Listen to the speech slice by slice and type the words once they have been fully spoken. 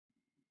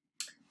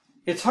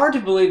It's hard to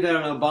believe that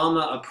an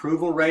Obama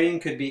approval rating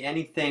could be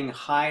anything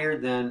higher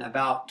than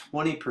about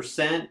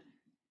 20%,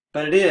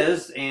 but it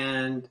is,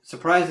 and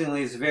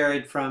surprisingly, it's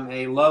varied from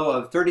a low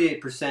of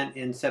 38%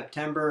 in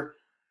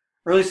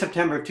early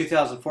September of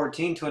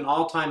 2014 to an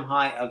all-time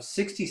high of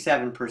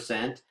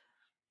 67%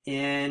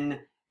 in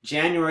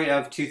January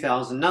of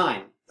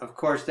 2009. Of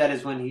course, that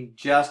is when he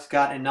just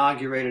got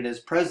inaugurated as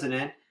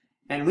president,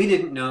 and we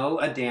didn't know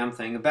a damn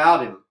thing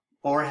about him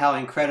or how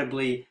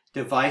incredibly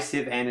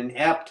divisive and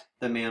inept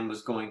the man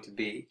was going to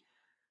be.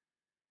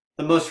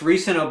 The most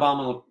recent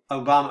Obama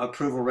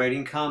approval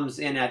rating comes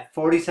in at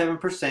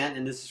 47%,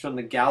 and this is from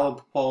the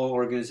Gallup poll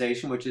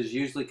organization, which is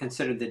usually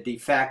considered the de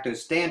facto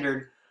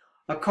standard.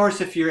 Of course,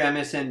 if you're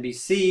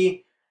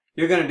MSNBC,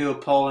 you're going to do a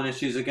poll and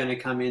it's usually going to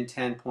come in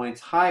 10 points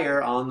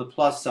higher on the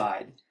plus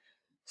side.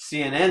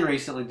 CNN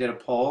recently did a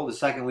poll the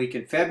second week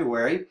in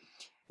February,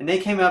 and they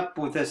came up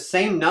with the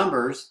same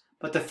numbers,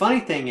 but the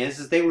funny thing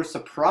is they were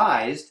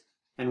surprised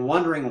and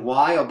wondering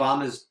why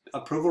Obama's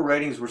approval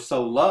ratings were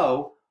so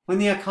low when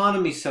the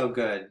economy's so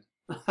good.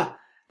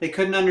 They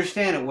couldn't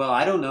understand it. Well,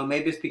 I don't know.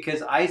 Maybe it's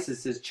because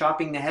ISIS is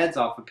chopping the heads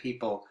off of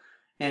people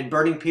and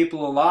burning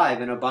people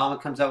alive, and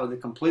Obama comes out with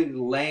a completely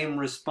lame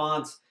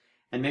response,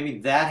 and maybe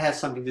that has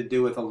something to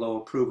do with a low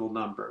approval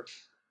number.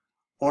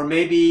 Or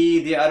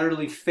maybe the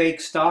utterly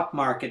fake stock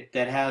market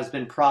that has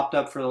been propped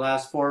up for the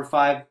last 4 or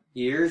 5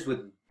 years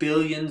with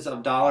billions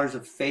of dollars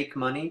of fake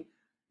money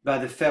by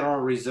the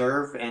Federal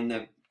Reserve and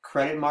the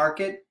credit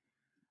market.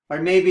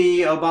 Or maybe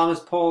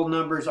Obama's poll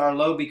numbers are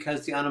low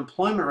because the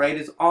unemployment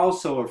rate is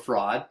also a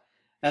fraud,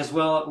 as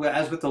well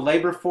as with the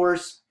labor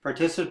force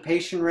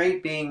participation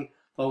rate being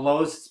the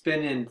lowest it's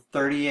been in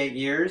 38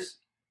 years.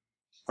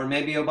 Or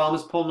maybe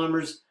Obama's poll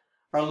numbers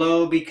are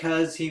low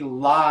because he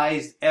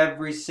lies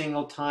every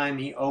single time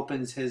he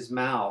opens his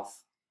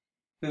mouth.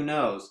 Who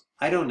knows?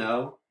 I don't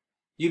know.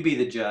 You be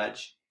the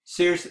judge.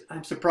 Seriously,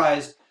 I'm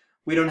surprised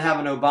we don't have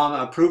an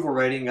Obama approval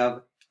rating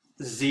of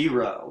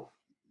 0.